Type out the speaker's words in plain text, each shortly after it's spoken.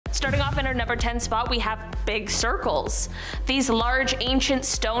Starting off in our number 10 spot, we have big circles. These large ancient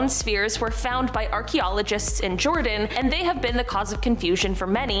stone spheres were found by archaeologists in Jordan, and they have been the cause of confusion for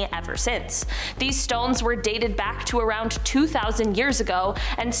many ever since. These stones were dated back to around 2,000 years ago,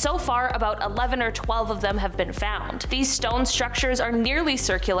 and so far about 11 or 12 of them have been found. These stone structures are nearly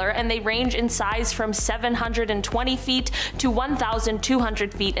circular, and they range in size from 720 feet to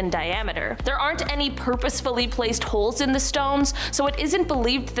 1,200 feet in diameter. There aren't any purposefully placed holes in the stones, so it isn't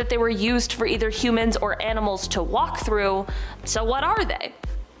believed that they were used for either humans or animals to walk through. So what are they?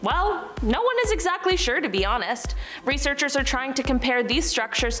 Well, no one is exactly sure, to be honest. Researchers are trying to compare these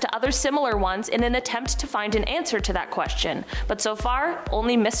structures to other similar ones in an attempt to find an answer to that question, but so far,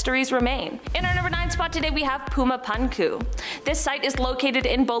 only mysteries remain. In our number 9 spot today, we have Pumapunku. This site is located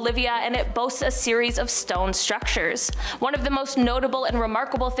in Bolivia, and it boasts a series of stone structures. One of the most notable and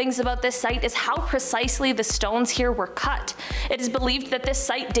remarkable things about this site is how precisely the stones here were cut. It is believed that this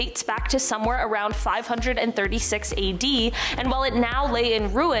site dates back to somewhere around 536 AD, and while it now lay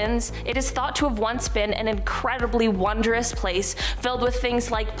in ruins, it is thought to have once been an incredibly wondrous place filled with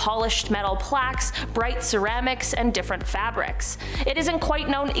things like polished metal plaques, bright ceramics, and different fabrics. It isn't quite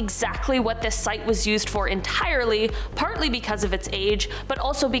known exactly what this site was used for entirely, partly because of its age, but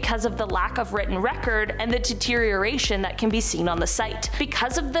also because of the lack of written record and the deterioration that can be seen on the site.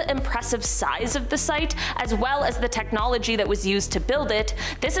 Because of the impressive size of the site, as well as the technology that was used to build it,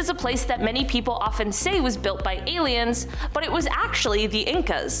 this is a place that many people often say was built by aliens, but it was actually the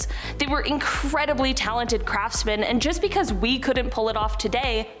Incas. They were incredibly talented craftsmen, and just because we couldn't pull it off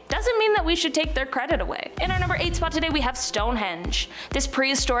today doesn't mean that we should take their credit away. In our number 8 spot today, we have Stonehenge. This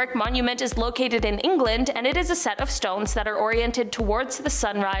prehistoric monument is located in England, and it is a set of stones that are oriented towards the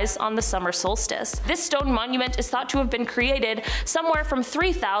sunrise on the summer solstice. This stone monument is thought to have been created somewhere from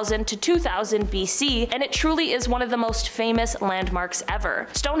 3000 to 2000 BC, and it truly is one of the most famous landmarks ever.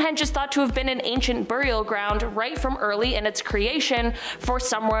 Stonehenge is thought to have been an ancient burial ground right from early in its creation for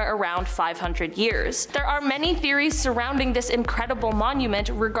somewhere around 500 years. There are many theories surrounding this incredible monument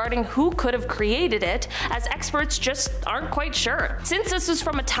regarding who could have created it, as experts just aren't quite sure. Since this was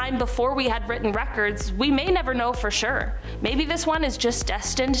from a time before we had written records, we may never know for sure. Maybe this one is just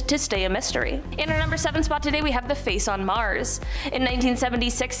destined to stay a mystery. In our number 7 spot today, we have the face on Mars. In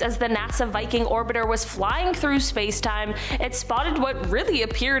 1976, as the NASA Viking orbiter was flying through space-time, it spotted what really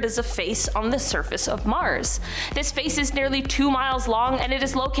appeared as a face on the surface of Mars. This face is nearly 2 miles long, and it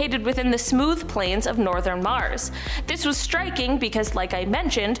is located within the smooth plains of northern Mars. This was striking because, like I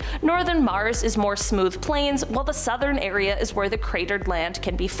mentioned, northern Mars is more smooth plains, while the southern area is where the cratered land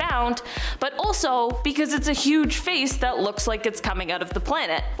can be found, but also because it's a huge face that looks like it's coming out of the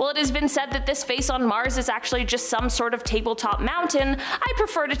planet. While it has been said that this face on Mars is actually just some sort of tabletop mountain, I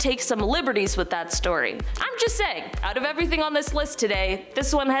prefer to take some liberties with that story. I'm just saying, out of everything on this list today,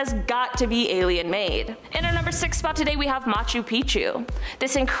 this one has got to be alien-made. In our number 6 spot today, we have Machu Picchu.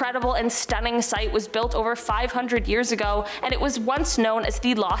 This incredible and stunning site was built over 500 years ago, and it was once known as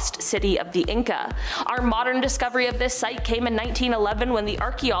the lost city of the Inca. Our modern discovery of this site came in 1911 when the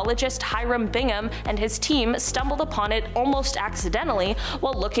archaeologist Hiram Bingham and his team stumbled upon it almost accidentally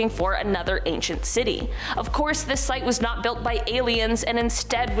while looking for another ancient city. Of course, this site was not built by aliens and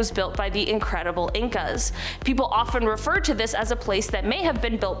instead was built by the incredible Incas. People often refer to this as a place that may have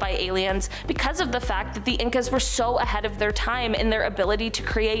been built by aliens because of the fact that the Incas were so ahead of their time in their ability to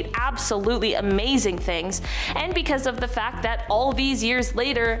create absolutely amazing things, and because of the fact that all these years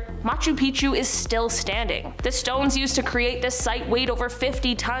later, Machu Picchu is still standing. The stones used to create this site weighed over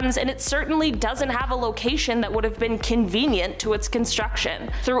 50 tons, and it certainly doesn't have a location that would have been convenient to its construction.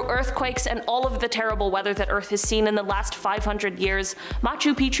 Through earthquakes and all of the terrible weather that Earth has seen in the last 500 years,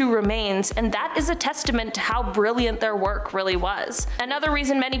 Machu Picchu remains, and that is a testament to how brilliant their work really was. Another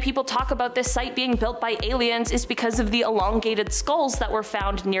reason many people talk about this site being built by aliens is because of the elongated skulls that were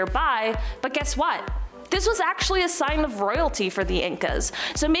found nearby, but guess what? This was actually a sign of royalty for the Incas,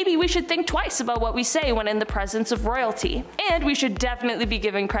 so maybe we should think twice about what we say when in the presence of royalty. And we should definitely be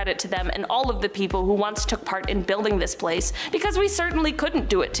giving credit to them and all of the people who once took part in building this place, because we certainly couldn't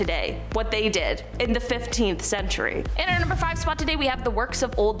do it today, what they did in the 15th century. In our number 5 spot today, we have the works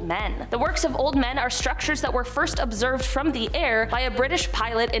of old men. The works of old men are structures that were first observed from the air by a British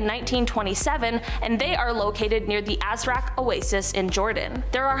pilot in 1927, and they are located near the Azraq Oasis in Jordan.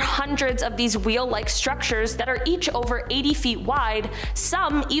 There are hundreds of these wheel-like structures structures that are each over 80 feet wide,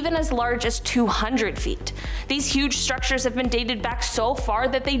 some even as large as 200 feet. These huge structures have been dated back so far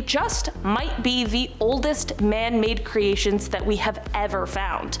that they just might be the oldest man-made creations that we have ever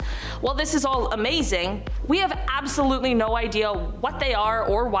found. While this is all amazing, we have absolutely no idea what they are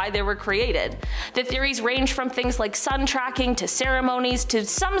or why they were created. The theories range from things like sun tracking to ceremonies to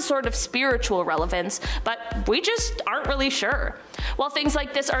some sort of spiritual relevance, but we just aren't really sure. While things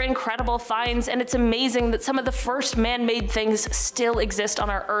like this are incredible finds, and it's amazing that some of the first man-made things still exist on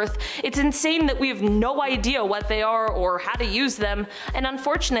our Earth, it's insane that we have no idea what they are or how to use them, and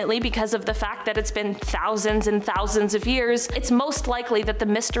unfortunately, because of the fact that it's been thousands and thousands of years, it's most likely that the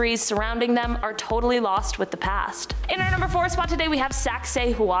mysteries surrounding them are totally lost with the past. In our number 4 spot today, we have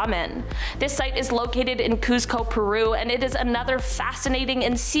Sacsayhuaman. This site is located in Cuzco, Peru, and it is another fascinating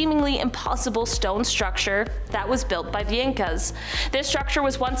and seemingly impossible stone structure that was built by the Incas. This structure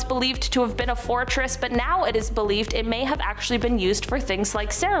was once believed to have been a fortress, but now it is believed it may have actually been used for things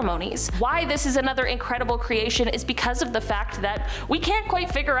like ceremonies. Why this is another incredible creation is because of the fact that we can't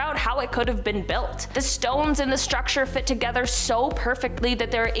quite figure out how it could have been built. The stones in the structure fit together so perfectly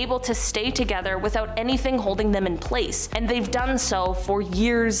that they're able to stay together without anything holding them in place, and they've done so for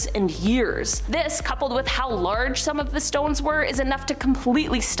years and years. This, coupled with how large some of the stones were, is enough to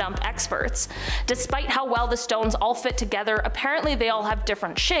completely stump experts. Despite how well the stones all fit together, apparently they all have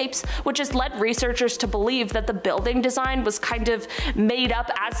different shapes, which has led researchers to believe that the building design was kind of made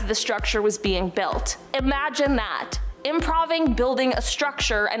up as the structure was being built. Imagine that. Improving building a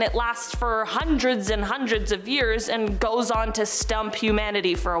structure and it lasts for hundreds and hundreds of years and goes on to stump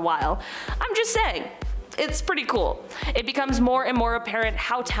humanity for a while. I'm just saying. It's pretty cool. It becomes more and more apparent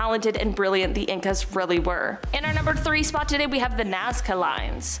how talented and brilliant the Incas really were. In our number 3 spot today, we have the Nazca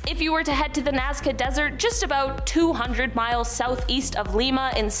Lines. If you were to head to the Nazca Desert, just about 200 miles southeast of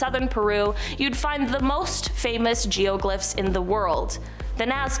Lima in southern Peru, you'd find the most famous geoglyphs in the world. The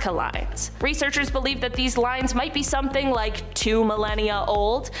Nazca Lines. Researchers believe that these lines might be something like 2 millennia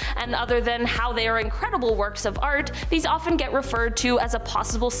old, and other than how they are incredible works of art, these often get referred to as a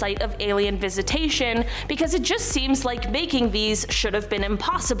possible site of alien visitation because it just seems like making these should have been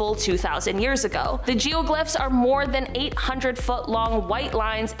impossible 2,000 years ago. The geoglyphs are more than 800-foot long white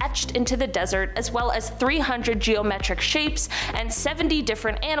lines etched into the desert, as well as 300 geometric shapes and 70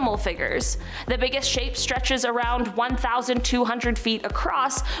 different animal figures. The biggest shape stretches around 1,200 feet across,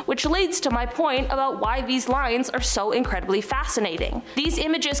 which leads to my point about why these lines are so incredibly fascinating. These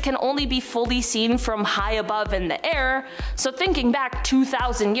images can only be fully seen from high above in the air, so thinking back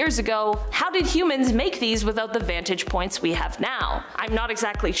 2,000 years ago, how did humans make these without the vantage points we have now? I'm not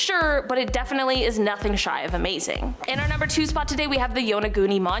exactly sure, but it definitely is nothing shy of amazing. In our number 2 spot today, we have the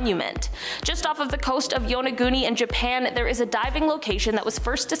Yonaguni Monument. Just off of the coast of Yonaguni in Japan, there is a diving location that was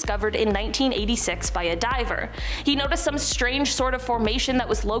first discovered in 1986 by a diver. He noticed some strange sort of formation that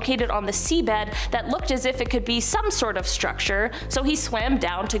was located on the seabed that looked as if it could be some sort of structure, so he swam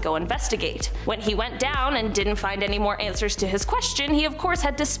down to go investigate. When he went down and didn't find any more answers to his question, he of course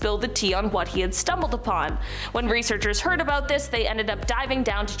had to spill the tea on what he had stumbled upon. When researchers heard about this, they ended up diving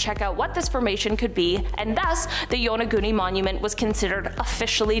down to check out what this formation could be, and thus the Yonaguni Monument was considered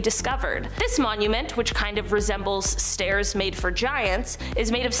officially discovered. This monument, which kind of resembles stairs made for giants,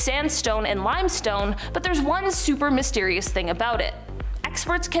 is made of sandstone and limestone, but there's one super mysterious thing about it.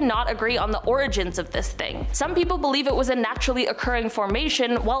 Experts cannot agree on the origins of this thing. Some people believe it was a naturally occurring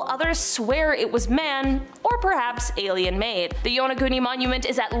formation, while others swear it was man, or perhaps alien-made. The Yonaguni Monument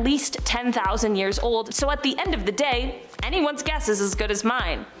is at least 10,000 years old, so at the end of the day, anyone's guess is as good as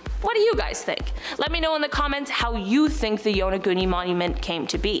mine. What do you guys think? Let me know in the comments how you think the Yonaguni Monument came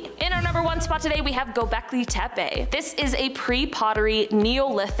to be. In our number 1 spot today, we have Göbekli Tepe. This is a pre-pottery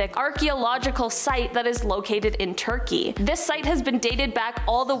Neolithic archaeological site that is located in Turkey. This site has been dated back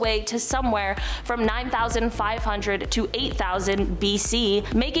all the way to somewhere from 9,500 to 8,000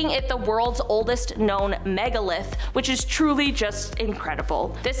 BC, making it the world's oldest known megalith, which is truly just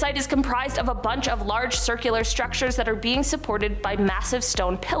incredible. This site is comprised of a bunch of large circular structures that are being supported by massive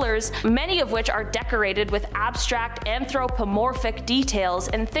stone pillars, many of which are decorated with abstract anthropomorphic details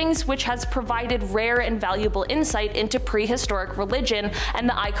and things which has provided rare and valuable insight into prehistoric religion and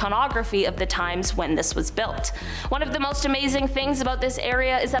the iconography of the times when this was built. One of the most amazing things about this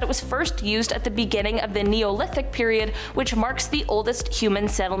area is that it was first used at the beginning of the Neolithic period, which marks the oldest human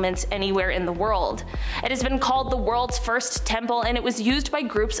settlements anywhere in the world. It has been called the world's first temple, and it was used by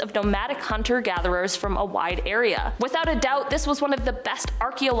groups of nomadic hunter-gatherers from a wide area. Without a doubt, this was one of the best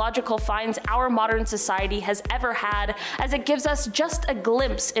archaeological finds our modern society has ever had, as it gives us just a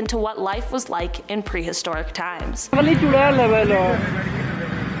glimpse into what life was like in prehistoric times.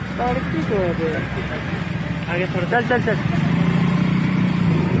 A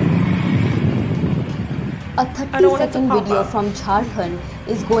 30-second video from Jharkhand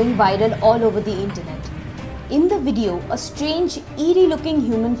is going viral all over the internet. In the video, a strange, eerie-looking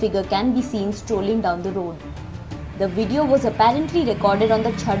human figure can be seen strolling down the road. The video was apparently recorded on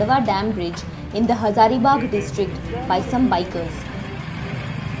the Chadwa Dam Bridge in the Hazaribagh district by some bikers.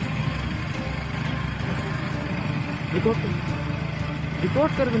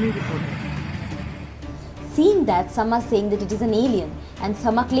 Seeing that, some are saying that it is an alien and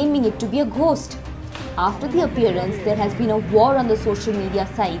some are claiming it to be a ghost. After the appearance, there has been a war on the social media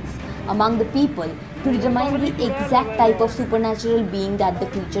sites among the people to determine the exact type of supernatural being that the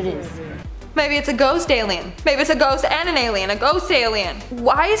creature is. Maybe it's a ghost alien. Maybe it's a ghost and an alien, a ghost alien.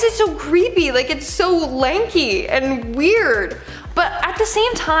 Why is it so creepy? Like, it's so lanky and weird. But at the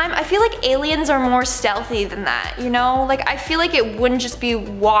same time, I feel like aliens are more stealthy than that, you know? Like, I feel like it wouldn't just be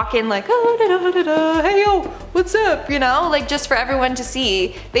walking like, oh, da, da, da, da, hey yo, what's up, you know? Like, just for everyone to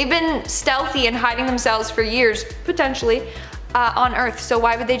see. They've been stealthy and hiding themselves for years, potentially, on Earth, so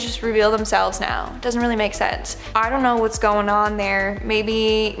why would they just reveal themselves now? Doesn't really make sense. I don't know what's going on there.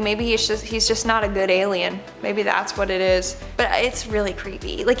 Maybe he's just not a good alien. Maybe that's what it is. But it's really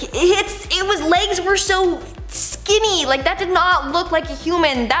creepy. Like, his legs were so skinny. Like, that did not look like a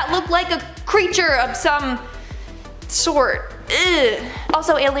human. That looked like a creature of some sort. Ugh.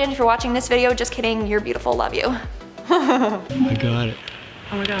 Also, alien, if you're watching this video, just kidding, you're beautiful, love you. I got it.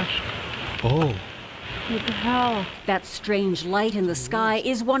 Oh my gosh. Oh. What the hell? That strange light in the sky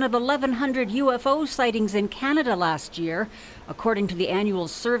is one of 1,100 UFO sightings in Canada last year. According to the annual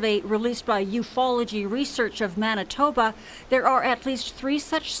survey released by Ufology Research of Manitoba, there are at least 3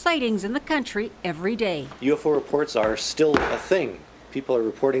 such sightings in the country every day. UFO reports are still a thing. People are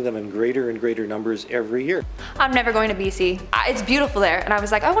reporting them in greater and greater numbers every year. I'm never going to BC. It's beautiful there, and I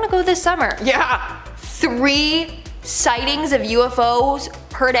was like, I want to go this summer. Yeah, 3 sightings of UFOs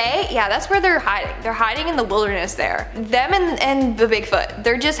per day? Yeah, that's where they're hiding. They're hiding in the wilderness there. Them and the Bigfoot,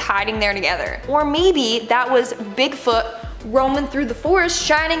 they're just hiding there together. Or maybe that was Bigfoot roaming through the forest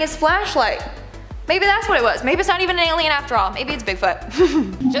shining his flashlight. Maybe that's what it was. Maybe it's not even an alien after all. Maybe it's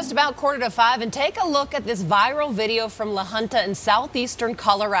Bigfoot. Just about 4:45, and take a look at this viral video from La Junta in southeastern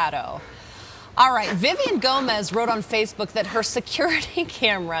Colorado. All right, Vivian Gomez wrote on Facebook that her security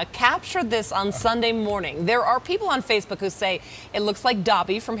camera captured this on Sunday morning. There are people on Facebook who say it looks like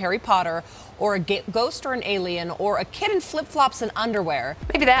Dobby from Harry Potter, or a ghost or an alien, or a kid in flip-flops and underwear.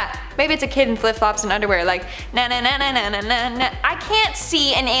 Maybe that. Maybe it's a kid in flip-flops and underwear, like na na na na na na na na. I can't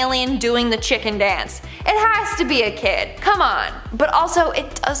see an alien doing the chicken dance. It has to be a kid. Come on. But also,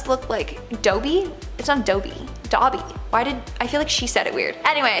 it does look like Dobby. It's not Dobby. Dobby. I feel like she said it weird.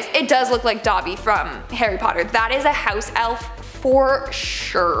 Anyways, it does look like Dobby from Harry Potter. That is a house elf for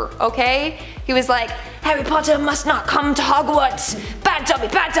sure, okay? He was like, Harry Potter must not come to Hogwarts. Bad Dobby,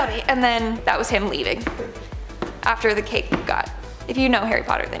 bad Dobby. And then that was him leaving after the cake got. If you know Harry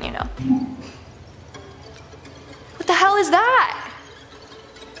Potter, then you know. What the hell is that?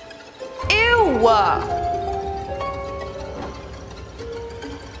 Ew.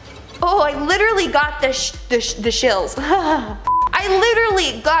 Oh, I literally got the shills. I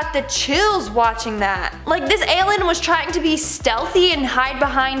literally got the chills watching that. Like, this alien was trying to be stealthy and hide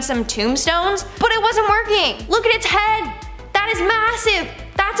behind some tombstones, but it wasn't working. Look at its head. That is massive.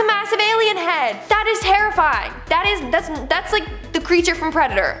 That's a massive alien head. That is terrifying. That's like the creature from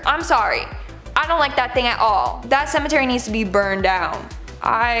Predator. I'm sorry. I don't like that thing at all. That cemetery needs to be burned down.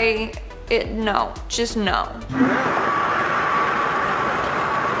 No, just no.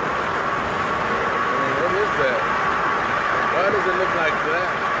 Why does it look like that?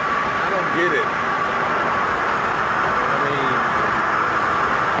 I don't get it. I mean,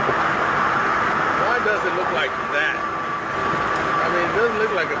 why does it look like that? I mean, it doesn't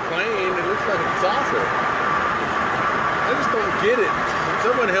look like a plane, it looks like a saucer. I just don't get it. Can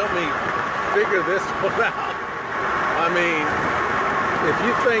someone help me figure this one out? I mean, if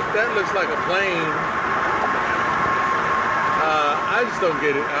you think that looks like a plane, I just don't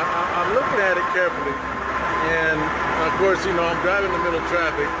get it. I'm looking at it carefully. And of course, you know, I'm driving in the middle of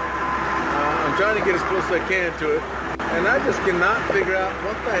traffic. I'm trying to get as close as I can to it. And I just cannot figure out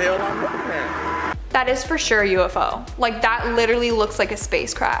what the hell I'm looking at. That is for sure UFO. Like, that literally looks like a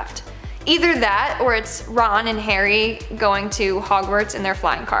spacecraft. Either that, or it's Ron and Harry going to Hogwarts in their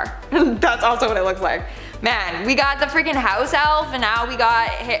flying car. That's also what it looks like. Man, we got the freaking house elf, and now we got,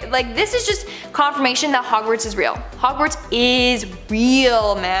 like, this is just confirmation that Hogwarts is real. Hogwarts is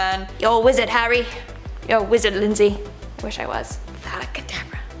real, man. Yo, wizard Harry. Yo, wizard Lindsay. I wish I was.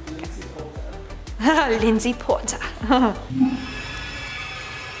 Cadabra. Lindsay Porter.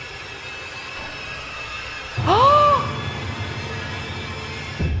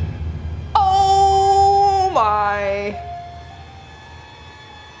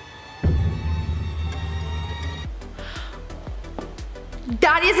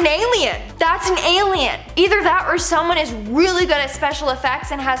 That is an alien. That's an alien. Either that or someone is really good at special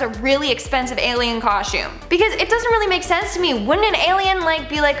effects and has a really expensive alien costume. Because it doesn't really make sense to me. Wouldn't an alien like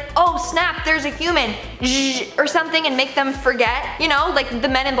be like, oh snap, there's a human, or something, and make them forget? You know, like the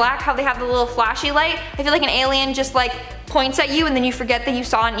Men in Black, how they have the little flashy light. I feel like an alien just like points at you and then you forget that you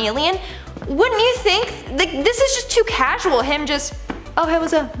saw an alien. Wouldn't you think, like, this is just too casual, him just, oh hey,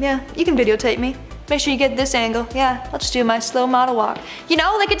 what's up? Yeah, you can videotape me. Make sure you get this angle. Yeah, I'll just do my slow model walk. You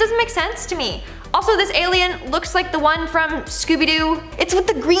know, like it doesn't make sense to me. Also, this alien looks like the one from Scooby-Doo. It's with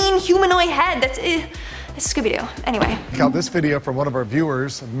the green humanoid head. That's it's Scooby-Doo. Anyway. Check out this video from one of our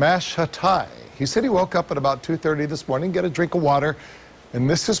viewers, Mash Hatai. He said he woke up at about 2:30 this morning, get a drink of water, and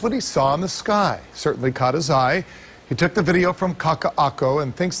this is what he saw in the sky. Certainly caught his eye. He took the video from Kaka'ako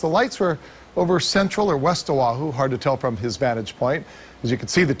and thinks the lights were over Central or West Oahu, hard to tell from his vantage point. As you can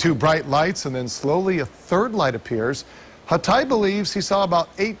see, the two bright lights, and then slowly a third light appears. Hatai believes he saw about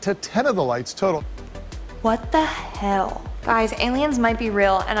 8 to 10 of the lights total. What the hell? Guys, aliens might be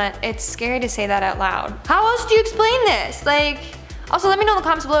real, and it's scary to say that out loud. How else do you explain this? Like, also let me know in the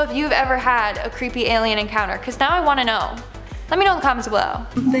comments below if you've ever had a creepy alien encounter, because now I want to know. Let me know in the comments below.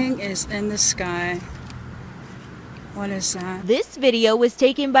 Something is in the sky. What is that? This video was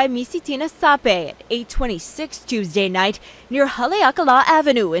taken by Misitina Sape at 8:26 Tuesday night near Haleakala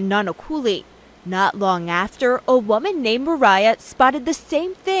Avenue in Nanakuli. Not long after, a woman named Mariah spotted the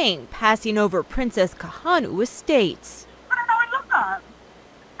same thing passing over Princess Kahanu Estates. I don't know, I looked up.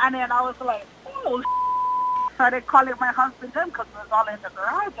 And then I was like, oh, started calling my husband in because it was all in the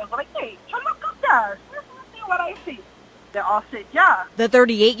garage. I was like, hey, look up there. See what I see. They all said, yeah. The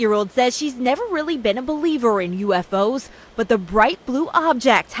 38-year-old says she's never really been a believer in UFOs, but the bright blue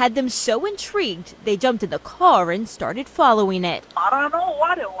object had them so intrigued, they jumped in the car and started following it. I don't know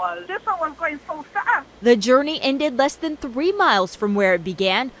what it was. This one was going so fast. The journey ended less than 3 miles from where it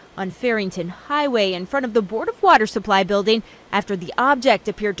began, on Farrington Highway in front of the Board of Water Supply building, after the object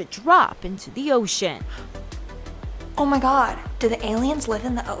appeared to drop into the ocean. Oh my god, do the aliens live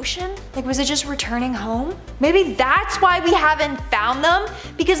in the ocean? Like, was it just returning home? Maybe that's why we haven't found them,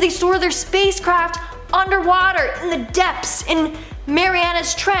 because they store their spacecraft underwater in the depths in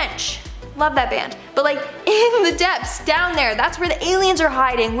Mariana's Trench. Love that band. But like, in the depths down there, that's where the aliens are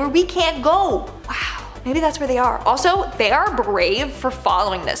hiding, where we can't go. Wow. Maybe that's where they are. Also, they are brave for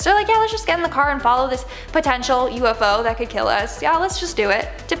following this. They're like, yeah, let's just get in the car and follow this potential UFO that could kill us. Yeah, let's just do it.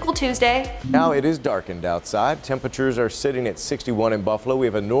 Typical Tuesday. Now it is darkened outside. Temperatures are sitting at 61 in Buffalo. We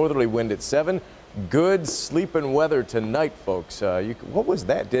have a northerly wind at 7. Good sleeping weather tonight, folks. What was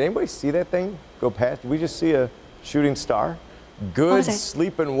that? Did anybody see that thing go past? Did we just see a shooting star? Good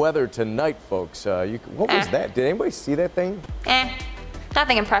sleeping weather tonight, folks. What was that? Did anybody see that thing?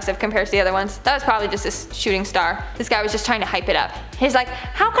 Nothing impressive compared to the other ones. That was probably just a shooting star. This guy was just trying to hype it up. He's like,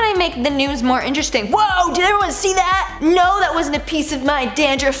 how can I make the news more interesting? Whoa, did everyone see that? No, that wasn't a piece of my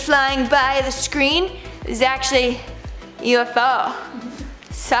dandruff flying by the screen. It was actually UFO.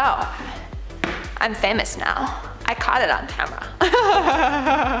 So, I'm famous now. I caught it on camera.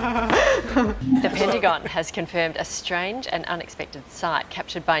 The Pentagon has confirmed a strange and unexpected sight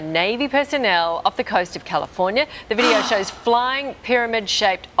captured by Navy personnel off the coast of California. The video shows flying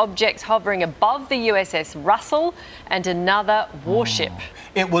pyramid-shaped objects hovering above the USS Russell and another warship.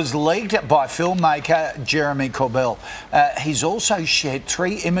 It was leaked by filmmaker Jeremy Corbell. He's also shared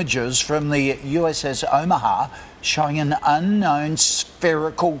 3 images from the USS Omaha showing an unknown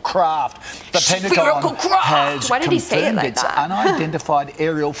spherical craft. The Pentagon has confirmed its unidentified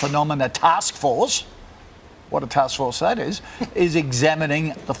aerial phenomena task force, what a task force that is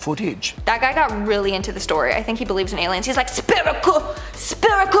examining the footage. That guy got really into the story. I think he believes in aliens. He's like, spherical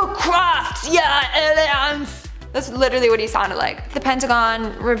crafts, yeah, aliens. That's literally what he sounded like. The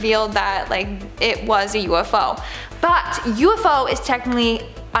Pentagon revealed that like it was a UFO. But UFO is technically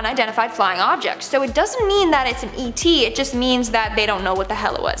unidentified flying object, so it doesn't mean that it's an ET, it just means that they don't know what the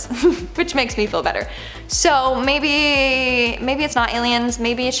hell it was, which makes me feel better. So maybe it's not aliens,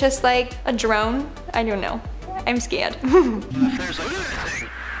 maybe it's just like a drone, I don't know. I'm scared.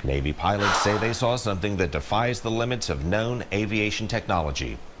 Navy pilots say they saw something that defies the limits of known aviation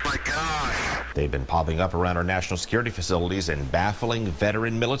technology. They've been popping up around our national security facilities and baffling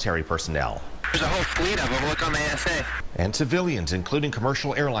veteran military personnel. There's a whole fleet of them. Look on the ASA. And civilians, including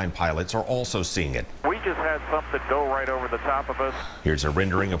commercial airline pilots, are also seeing it. We just had something go right over the top of us. Here's a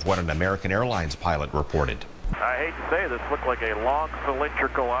rendering of what an American Airlines pilot reported. I hate to say this, looked like a long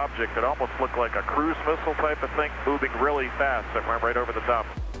cylindrical object. It almost looked like a cruise missile type of thing moving really fast that went right over the top.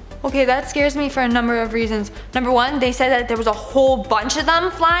 Okay, that scares me for a number of reasons. Number one, they said that there was a whole bunch of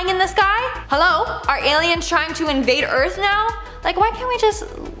them flying in the sky. Hello? Are aliens trying to invade Earth now? Like, why can't we just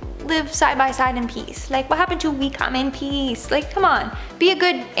live side by side in peace? Like, what happened to we come in peace? Like, come on, be a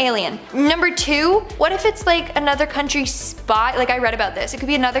good alien. Number 2, what if it's like another country spy? Like, I read about this. It could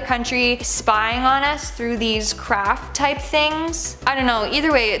be another country spying on us through these craft type things. I don't know.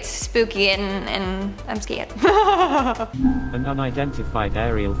 Either way, it's spooky and I'm scared. An unidentified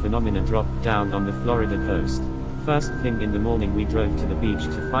aerial phenomenon dropped down on the Florida coast. First thing in the morning we drove to the beach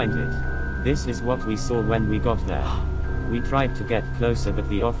to find it. This is what we saw when we got there. We tried to get closer but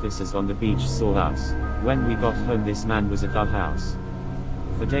the officers on the beach saw us. When we got home this man was at our house.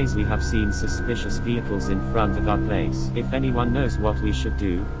 For days we have seen suspicious vehicles in front of our place. If anyone knows what we should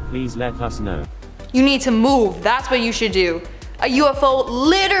do, please let us know. You need to move, that's what you should do. A UFO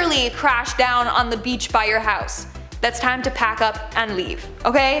literally crashed down on the beach by your house. That's time to pack up and leave,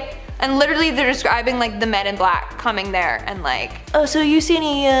 okay? And literally they're describing like the men in black coming there and like, oh, so you see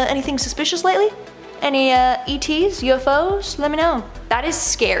anything suspicious lately? Any ETs, UFOs? Let me know. That is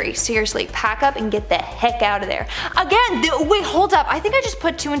scary, seriously. Pack up and get the heck out of there. Again, wait, hold up. I think I just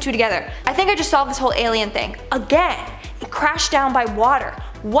put 2 and 2 together. I think I just solved this whole alien thing. Again, it crashed down by water.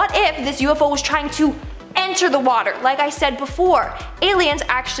 What if this UFO was trying to enter the water? Like I said before, aliens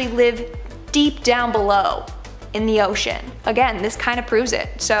actually live deep down below in the ocean. Again, this kind of proves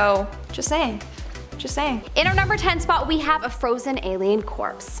it. So, just saying. Just saying. In our number 10 spot, we have a frozen alien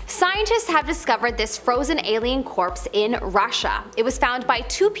corpse. Scientists have discovered this frozen alien corpse in Russia. It was found by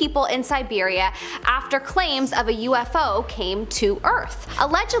 2 people in Siberia after claims of a UFO came to Earth.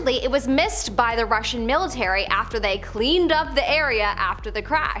 Allegedly, it was missed by the Russian military after they cleaned up the area after the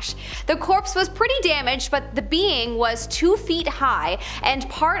crash. The corpse was pretty damaged, but the being was 2 feet high and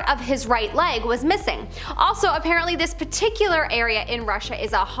part of his right leg was missing. Also, apparently this particular area in Russia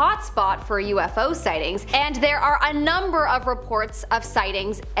is a hotspot for UFO sightings, and there are a number of reports of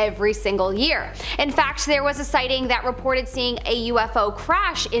sightings every single year. In fact, there was a sighting that reported seeing a UFO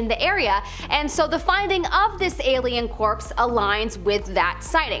crash in the area, and so the finding of this alien corpse aligns with that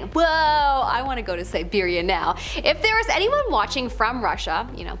sighting. Whoa, I want to go to Siberia now. If there is anyone watching from Russia,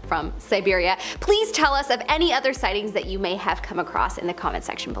 you know, from Siberia, please tell us of any other sightings that you may have come across in the comment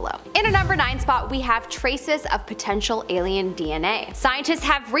section below. In our number 9 spot, we have traces of potential alien DNA. Scientists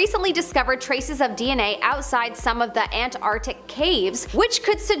have recently discovered traces of DNA outside some of the Antarctic caves, which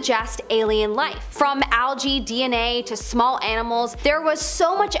could suggest alien life. From algae DNA to small animals, there was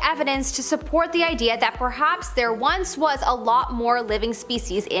so much evidence to support the idea that perhaps there once was a lot more living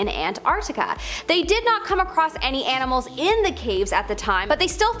species in Antarctica. They did not come across any animals in the caves at the time, but they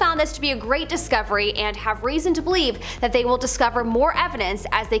still found this to be a great discovery and have reason to believe that they will discover more evidence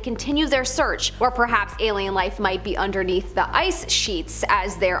as they continue their search, or perhaps alien life might be underneath the ice sheets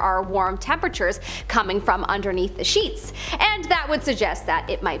as there are warm temperatures coming from underneath the sheets, and that would suggest that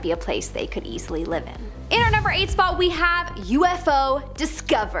it might be a place they could easily live in. In our number 8 spot, we have UFO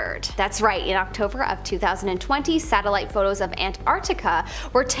discovered. That's right, in October of 2020, satellite photos of Antarctica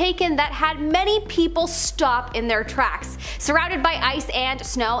were taken that had many people stop in their tracks. Surrounded by ice and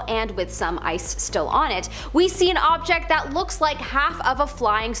snow, and with some ice still on it, we see an object that looks like half of a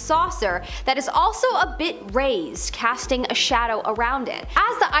flying saucer that is also a bit raised, casting a shadow around it.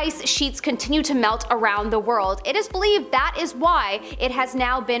 As the ice sheets continue to melt around the world, it is believed that is why it has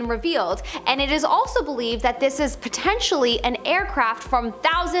now been revealed, and it is also believed that this is potentially an aircraft from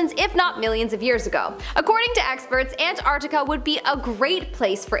thousands if not millions of years ago. According to experts, Antarctica would be a great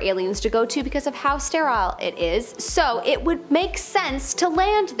place for aliens to go to because of how sterile it is, so it would make sense to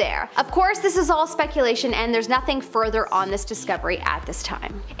land there. Of course, this is all speculation and there's nothing further on this discovery at this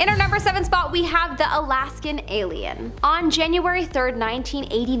time. In our number 7 spot, we have the Alaskan alien. On January 3rd,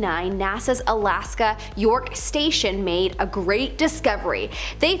 1989, NASA's Alaska York Station made a great discovery.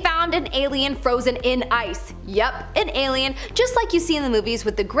 They found an alien frozen in ice. Yep, an alien, just like you see in the movies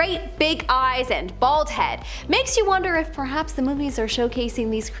with the great big eyes and bald head. Makes you wonder if perhaps the movies are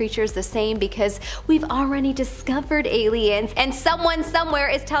showcasing these creatures the same because we've already discovered aliens and someone somewhere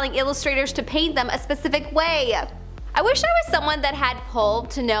is telling illustrators to paint them a specific way. I wish I was someone that had pull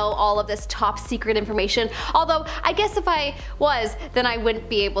to know all of this top secret information, although I guess if I was, then I wouldn't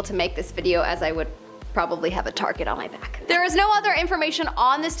be able to make this video as I would probably have a target on my back. There is no other information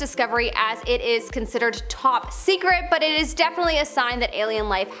on this discovery as it is considered top secret, but it is definitely a sign that alien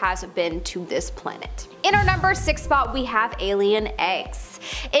life has been to this planet. In our number 6 spot, we have alien eggs.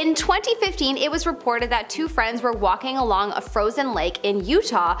 In 2015, it was reported that 2 friends were walking along a frozen lake in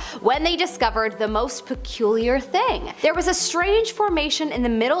Utah when they discovered the most peculiar thing. There was a strange formation in the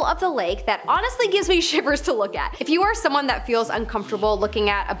middle of the lake that honestly gives me shivers to look at. If you are someone that feels uncomfortable looking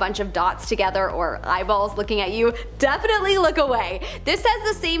at a bunch of dots together, or I eyeballs looking at you, definitely look away. This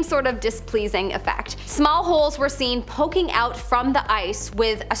has the same sort of displeasing effect. Small holes were seen poking out from the ice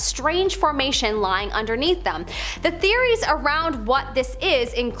with a strange formation lying underneath them. The theories around what this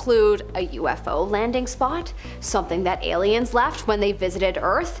is include a UFO landing spot, something that aliens left when they visited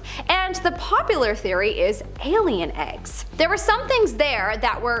Earth, and the popular theory is alien eggs. There were some things there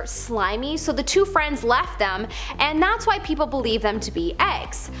that were slimy, so the two friends left them, and that's why people believe them to be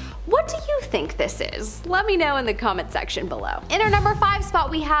eggs. What do you think this is? Let me know in the comment section below. In our number 5 spot,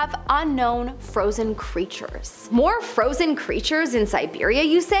 we have unknown frozen creatures. More frozen creatures in Siberia,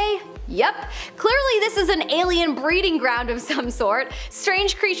 you say? Yep, clearly this is an alien breeding ground of some sort.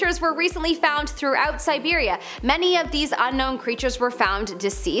 Strange creatures were recently found throughout Siberia. Many of these unknown creatures were found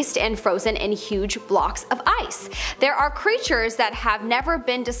deceased and frozen in huge blocks of ice. There are creatures that have never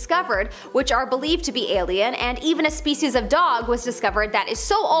been discovered which are believed to be alien, and even a species of dog was discovered that is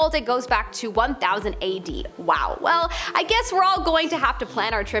so old it goes back to 1000 AD. Wow, well, I guess we're all going to have to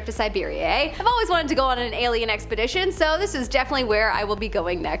plan our trip to Siberia, eh? I've always wanted to go on an alien expedition, so this is definitely where I will be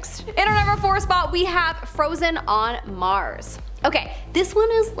going next. In our number 4 spot, we have frozen on Mars. Okay, this one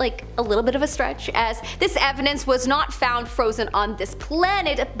is like a little bit of a stretch, as this evidence was not found frozen on this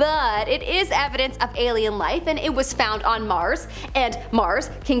planet, but it is evidence of alien life, and it was found on Mars, and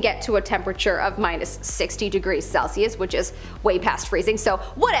Mars can get to a temperature of minus 60 degrees Celsius, which is way past freezing, so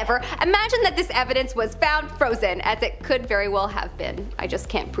whatever. Imagine that this evidence was found frozen, as it could very well have been. I just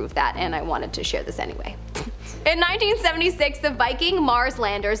can't prove that, and I wanted to share this anyway. In 1976, the Viking Mars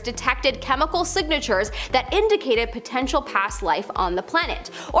landers detected chemical signatures that indicated potential past life on the planet,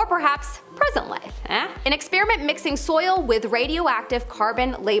 or perhaps present life. An experiment mixing soil with radioactive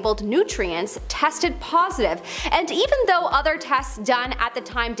carbon-labeled nutrients tested positive, and even though other tests done at the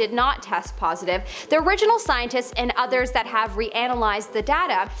time did not test positive, the original scientists and others that have reanalyzed the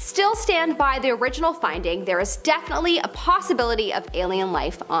data still stand by the original finding. There is definitely a possibility of alien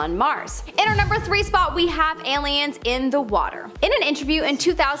life on Mars. In our number 3 spot, we have aliens in the water. In an interview in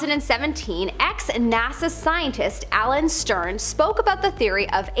 2017, ex-NASA scientist Alan Stern spoke about the theory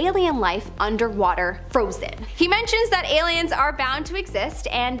of alien life underwater frozen. He mentions that aliens are bound to exist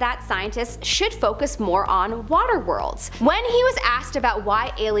and that scientists should focus more on water worlds. When he was asked about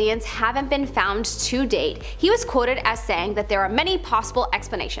why aliens haven't been found to date, he was quoted as saying that there are many possible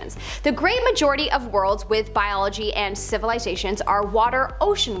explanations. The great majority of worlds with biology and civilizations are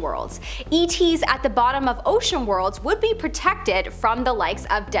water-ocean worlds. ETs at the bottom of ocean worlds would be protected from the likes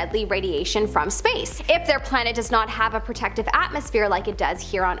of deadly radiation from space, if their planet does not have a protective atmosphere like it does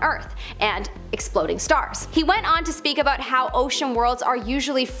here on Earth, and exploding stars. He went on to speak about how ocean worlds are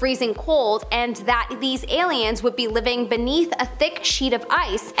usually freezing cold, and that these aliens would be living beneath a thick sheet of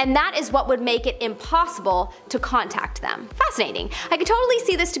ice, and that is what would make it impossible to contact them. Fascinating. I could totally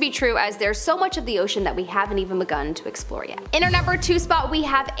see this to be true, as there's so much of the ocean that we haven't even begun to explore yet. In our number 2 spot, we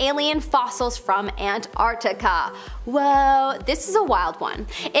have alien fossils from Antarctica. Whoa, this is a wild one.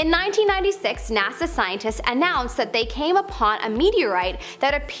 In 1996, NASA scientists announced that they came upon a meteorite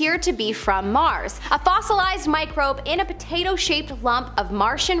that appeared to be from Mars. A fossilized microbe in a potato-shaped lump of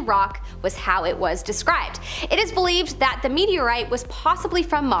Martian rock was how it was described. It is believed that the meteorite was possibly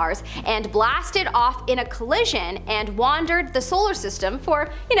from Mars and blasted off in a collision and wandered the solar system for,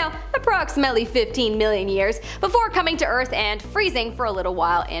 approximately 15 million years before coming to Earth and freezing for a little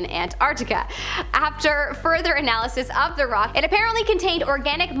while in Antarctica. After further analysis of the rock, it apparently contained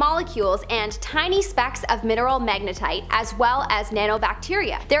organic molecules and tiny specks of mineral magnetite, as well as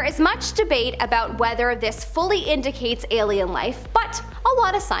nanobacteria. There is much debate about whether this fully indicates alien life, but a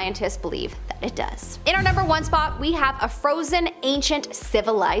lot of scientists believe that it does. In our number 1 spot, we have a frozen ancient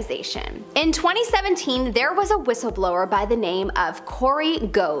civilization. In 2017, there was a whistleblower by the name of Corey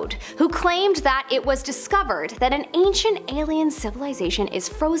Goad, who claimed that it was discovered that an ancient alien civilization is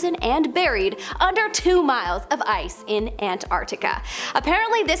frozen and buried under 2 miles of ice in Antarctica.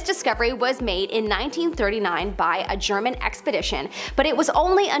 Apparently, this discovery was made in 1939 by a German expedition, but it was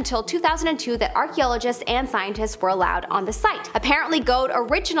only until 2002 that archaeologists and scientists were allowed on the site. Apparently, Goad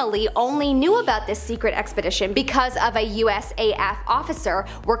originally only knew about this secret expedition because of a USAF officer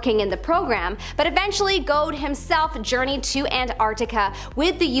working in the program, but eventually Goad himself journeyed to Antarctica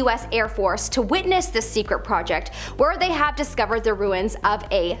with the US Air Force to witness this secret project, where they have discovered the ruins of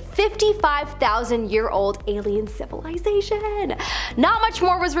a 55,000-year-old alien civilization. Not much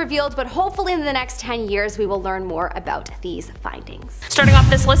more was revealed, but hopefully in the next 10 years we will learn more about these findings. Starting off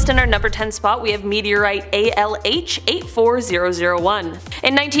this list in our number 10 spot, we have meteorite ALH 84001.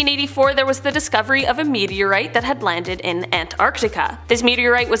 In 1984, there was the discovery of a meteorite that had landed in Antarctica. This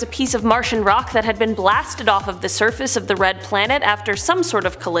meteorite was a piece of Martian rock that had been blasted off of the surface of the red planet after some sort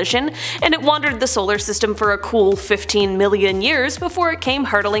of collision, and it wandered the solar system for a cool 15 million years before it came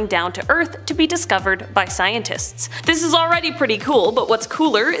hurtling down to Earth to be discovered by scientists. This is already pretty cool, but what's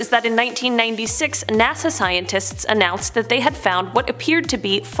cooler is that in 1996, NASA scientists announced that they had found what appeared to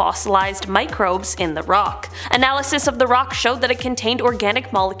be fossilized microbes in the rock. Analysis of the rock showed that it contained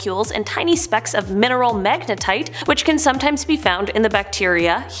organic molecules and tiny specks of mineral magnetite, which can sometimes be found in the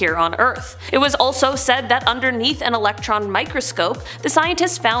bacteria here on Earth. It was also said that underneath an electron microscope, the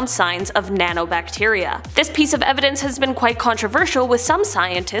scientists found signs of nanobacteria. This piece of evidence has been quite controversial, with some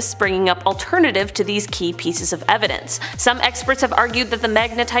scientists bringing up alternative to these key pieces of evidence. Some experts have argued that the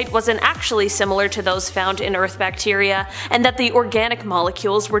magnetite wasn't actually similar to those found in Earth bacteria, and that the organic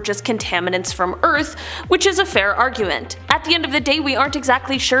molecules were just contaminants from Earth, which is a fair argument. At the end of the day, we aren't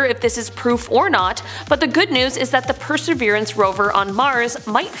exactly sure if this is proof or not, but the good news is that the Perseverance rover on Mars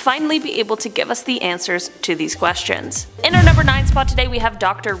might finally be able to give us the answers to these questions. In our number 9 spot today, we have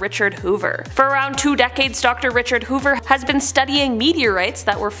Dr. Richard Hoover. For around 2 decades, Dr. Richard Hoover has been studying meteorites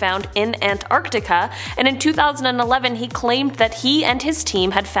that were found in Antarctica, and in 2011 he claimed that he and his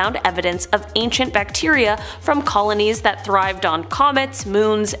team had found evidence of ancient bacteria from colonies that thrived on comets,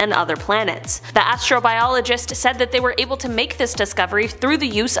 moons, and other planets. The astrobiologist said that they were able to make this discovery through the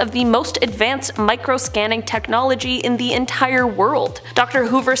use of the most advanced microscanning technology in the entire world. Dr.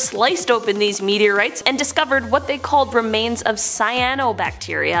 Hoover sliced open these meteorites and discovered what they called remains of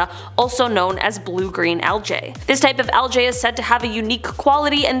cyanobacteria, also known as blue-green algae. This type of algae is said to have a unique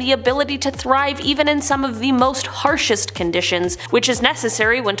quality and the ability to thrive even in some of the most harshest conditions, which is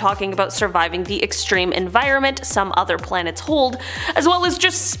necessary when talking about surviving the extreme environment some other planets hold, as well as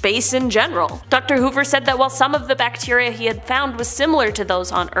just space in general. Dr. Hoover said that while some of the bacteria he had found was similar to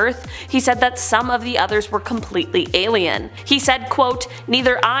those on Earth, he said that some of the others were completely alien. He said, quote,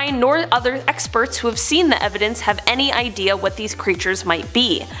 "Neither I nor other experts who have seen the evidence have any idea what these creatures might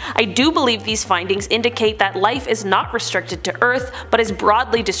be. I do believe these findings indicate that life is not restricted to Earth, but is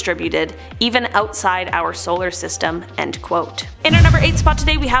broadly distributed, even outside our solar system," end quote. In our number 8 spot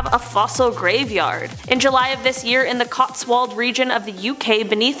today, we have a fossil graveyard. In July of this year, in the Cotswold region of the UK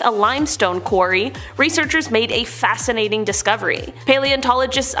beneath a limestone quarry, researchers made a fascinating discovery.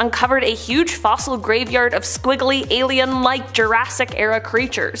 Paleontologists uncovered a huge fossil graveyard of squiggly alien-like Jurassic-era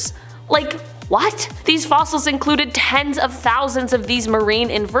creatures. Like, what? These fossils included tens of thousands of these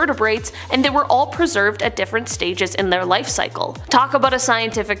marine invertebrates, and they were all preserved at different stages in their life cycle. Talk about a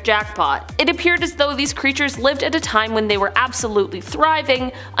scientific jackpot. It appeared as though these creatures lived at a time when they were absolutely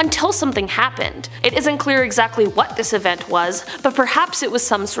thriving, until something happened. It isn't clear exactly what this event was, but perhaps it was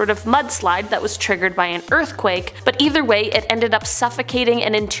some sort of mudslide that was triggered by an earthquake, but either way it ended up suffocating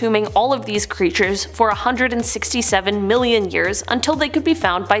and entombing all of these creatures for 167 million years until they could be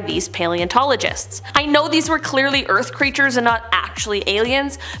found by these paleontologists. I know these were clearly Earth creatures and not actually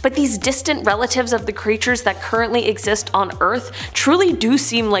aliens, but these distant relatives of the creatures that currently exist on Earth truly do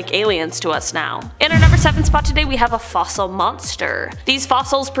seem like aliens to us now. In our number 7 spot today, we have a fossil monster. These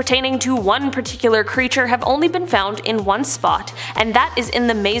fossils pertaining to one particular creature have only been found in one spot, and that is in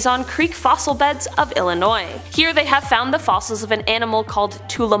the Mason Creek fossil beds of Illinois. Here they have found the fossils of an animal called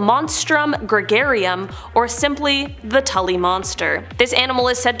Tulimonstrum gregarium, or simply the Tully monster. This animal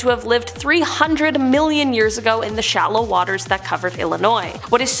is said to have lived 300 million years ago in the shallow waters that covered Illinois.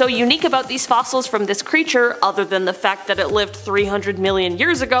 What is so unique about these fossils from this creature, other than the fact that it lived 300 million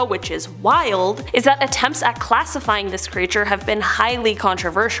years ago, which is wild, is that attempts at classifying this creature have been highly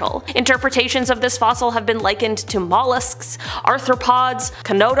controversial. Interpretations of this fossil have been likened to mollusks, arthropods,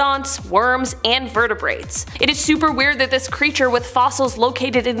 conodonts, worms, and vertebrates. It is super weird that this creature with fossils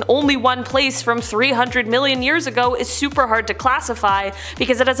located in only one place from 300 million years ago is super hard to classify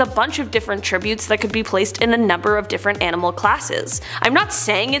because it has a bunch of different attributes that could be placed in a number of different animal classes. I'm not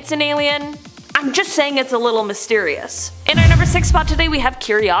saying it's an alien, I'm just saying it's a little mysterious. In our number 6 spot today, we have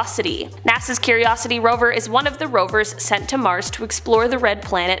Curiosity. NASA's Curiosity rover is one of the rovers sent to Mars to explore the red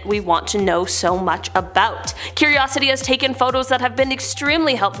planet we want to know so much about. Curiosity has taken photos that have been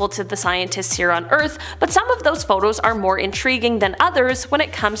extremely helpful to the scientists here on Earth, but some of those photos are more intriguing than others when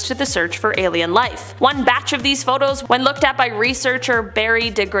it comes to the search for alien life. One batch of these photos, when looked at by researcher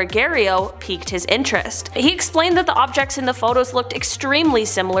Barry de Gregorio, piqued his interest. He explained that the objects in the photos looked extremely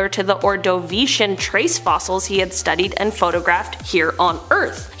similar to the Ordovician trace fossils he had studied and photographed here on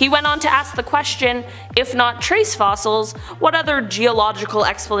Earth. He went on to ask the question, if not trace fossils, what other geological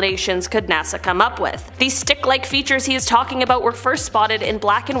explanations could NASA come up with? These stick-like features he is talking about were first spotted in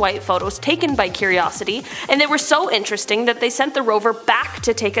black and white photos taken by Curiosity, and they were so interesting that they sent the rover back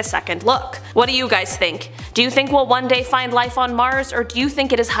to take a second look. What do you guys think? Do you think we'll one day find life on Mars, or do you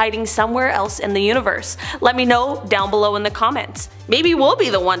think it is hiding somewhere else in the universe? Let me know down below in the comments. Maybe we'll be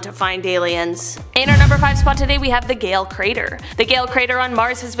the one to find aliens. In our number 5 spot today we have the Gale Crater. The Gale Crater on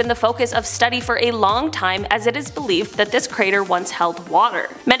Mars has been the focus of study for a long time, as it is believed that this crater once held water.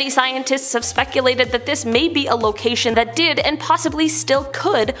 Many scientists have speculated that this may be a location that did and possibly still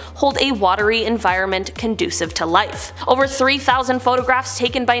could hold a watery environment conducive to life. Over 3,000 photographs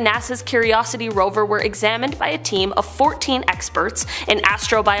taken by NASA's Curiosity rover were examined by a team of 14 experts in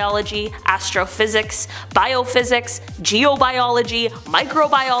astrobiology, astrophysics, biophysics, geobiology,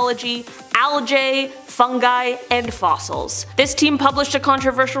 microbiology, algae, fungi, and fossils. This team published a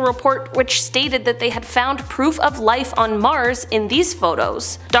controversial report which stated that they had found proof of life on Mars in these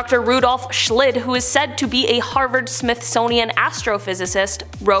photos. Dr. Rudolf Schlid, who is said to be a Harvard-Smithsonian astrophysicist,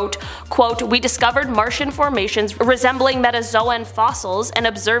 wrote, quote, "We discovered Martian formations resembling metazoan fossils and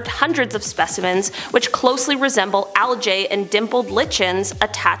observed hundreds of specimens which closely resemble algae and dimpled lichens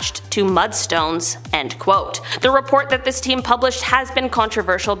attached to mudstones." End quote. The report that this team published has been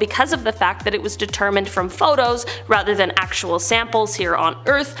controversial because of the fact that it was determined from photos rather than actual samples here on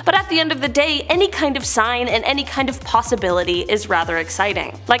Earth, but at the end of the day, any kind of sign and any kind of possibility is rather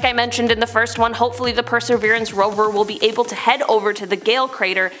exciting. Like I mentioned in the first one, hopefully the Perseverance rover will be able to head over to the Gale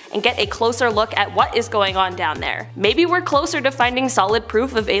Crater and get a closer look at what is going on down there. Maybe we're closer to finding solid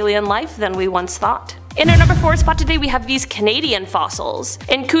proof of alien life than we once thought. In our number 4 spot today we have these Canadian fossils.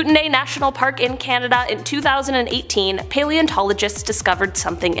 In Kootenay National Park in Canada in 2018, paleontologists discovered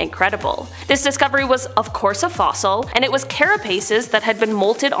something incredible. This discovery was of course a fossil, and it was carapaces that had been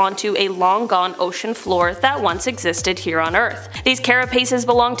molted onto a long-gone ocean floor that once existed here on Earth. These carapaces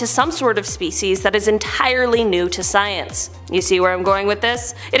belong to some sort of species that is entirely new to science. You see where I'm going with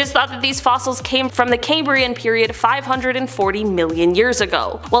this? It is thought that these fossils came from the Cambrian period 540 million years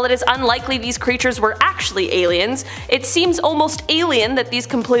ago. While it is unlikely these creatures were actually aliens, it seems almost alien that these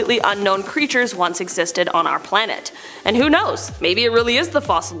completely unknown creatures once existed on our planet. And who knows, maybe it really is the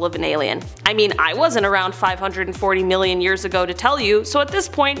fossil of an alien. I mean, I wasn't around 540 million years ago to tell you, so at this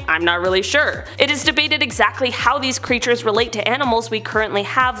point, I'm not really sure. It is debated exactly how these creatures relate to animals we currently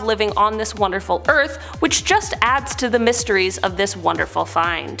have living on this wonderful Earth, which just adds to the mysteries of this wonderful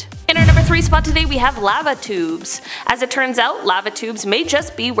find. In our number 3 spot today we have lava tubes. As it turns out, lava tubes may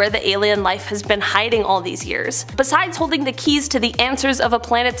just be where the alien life has been hiding all these years. Besides holding the keys to the answers of a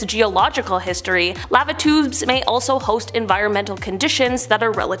planet's geological history, lava tubes may also host environmental conditions that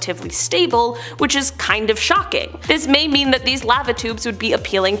are relatively stable, which is kind of shocking. This may mean that these lava tubes would be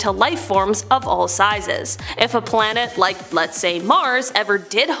appealing to life forms of all sizes. If a planet like, let's say, Mars ever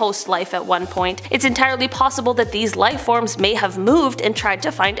did host life at one point, it's entirely possible that these life forms may have moved and tried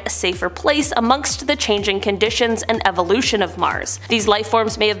to find a safer place amongst the changing conditions and evolution of Mars. These life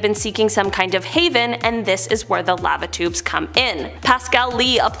forms may have been seeking some kind of haven, and this is where the lava tubes come in. Pascal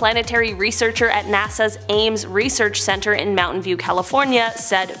Lee, a planetary researcher at NASA's Ames Research Center in Mountain View, California,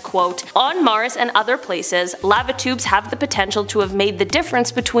 said, quote, "On Mars and other places, lava tubes have the potential to have made the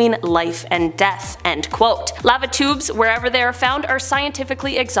difference between life and death." End quote. Lava tubes, wherever they are found, are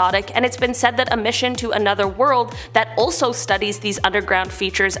scientifically exotic, and it's been said that a mission to another world that also studies these underground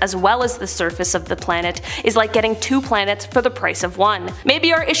features as well as the surface of the planet is like getting 2 planets for the price of 1.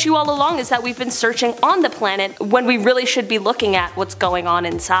 Maybe our issue all along is that we've been searching on the planet when we really should be looking at what's going on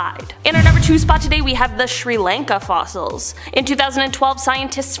inside. In our number 2 spot today we have the Sri Lanka fossils. In 2012,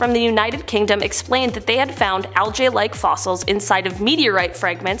 scientists from the United Kingdom explained that they had found algae-like fossils inside of meteorite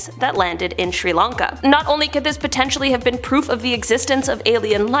fragments that landed in Sri Lanka. Not only could this potentially have been proof of the existence of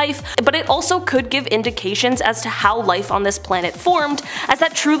alien life, but it also could give indications as to how life on this planet formed, as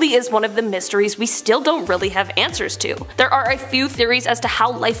that truly is one of the mysteries we still don't really have answers to. There are a few theories as to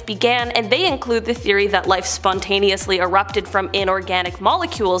how life began, and they include the theory that life spontaneously erupted from inorganic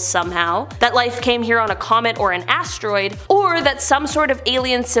molecules somehow, that life came here on a comet or an asteroid, or that some sort of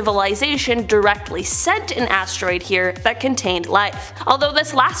alien civilization directly sent an asteroid here that contained life. Although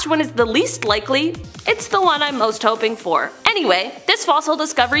this last one is the least likely, it's the one I'm most hoping for. Anyway, this fossil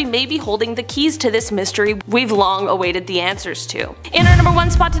discovery may be holding the keys to this mystery we've long awaited the answers to. In our number 1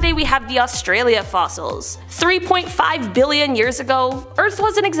 spot spot today we have the Australia fossils. 3.5 billion years ago, Earth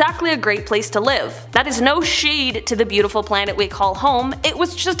wasn't exactly a great place to live. That is no shade to the beautiful planet we call home, it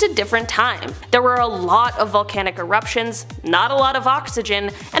was just a different time. There were a lot of volcanic eruptions, not a lot of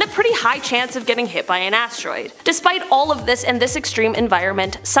oxygen, and a pretty high chance of getting hit by an asteroid. Despite all of this and this extreme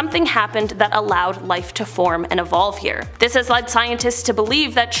environment, something happened that allowed life to form and evolve here. This has led scientists to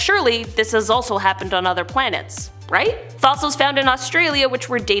believe that surely this has also happened on other planets, right? Fossils found in Australia, which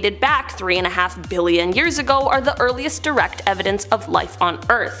were dated back 3.5 billion years ago, are the earliest direct evidence of life on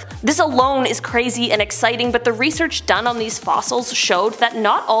Earth. This alone is crazy and exciting, but the research done on these fossils showed that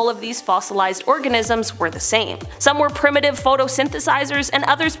not all of these fossilized organisms were the same. Some were primitive photosynthesizers and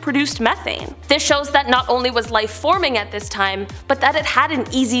others produced methane. This shows that not only was life forming at this time, but that it had an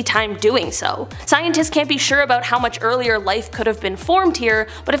easy time doing so. Scientists can't be sure about how much earlier life could have been formed here,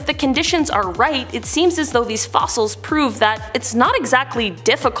 but if the conditions are right, it seems as though these fossils prove that it's not exactly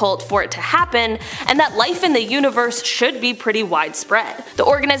difficult for it to happen, and that life in the universe should be pretty widespread. The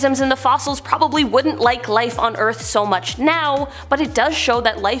organisms in the fossils probably wouldn't like life on Earth so much now, but it does show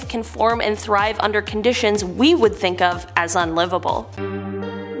that life can form and thrive under conditions we would think of as unlivable.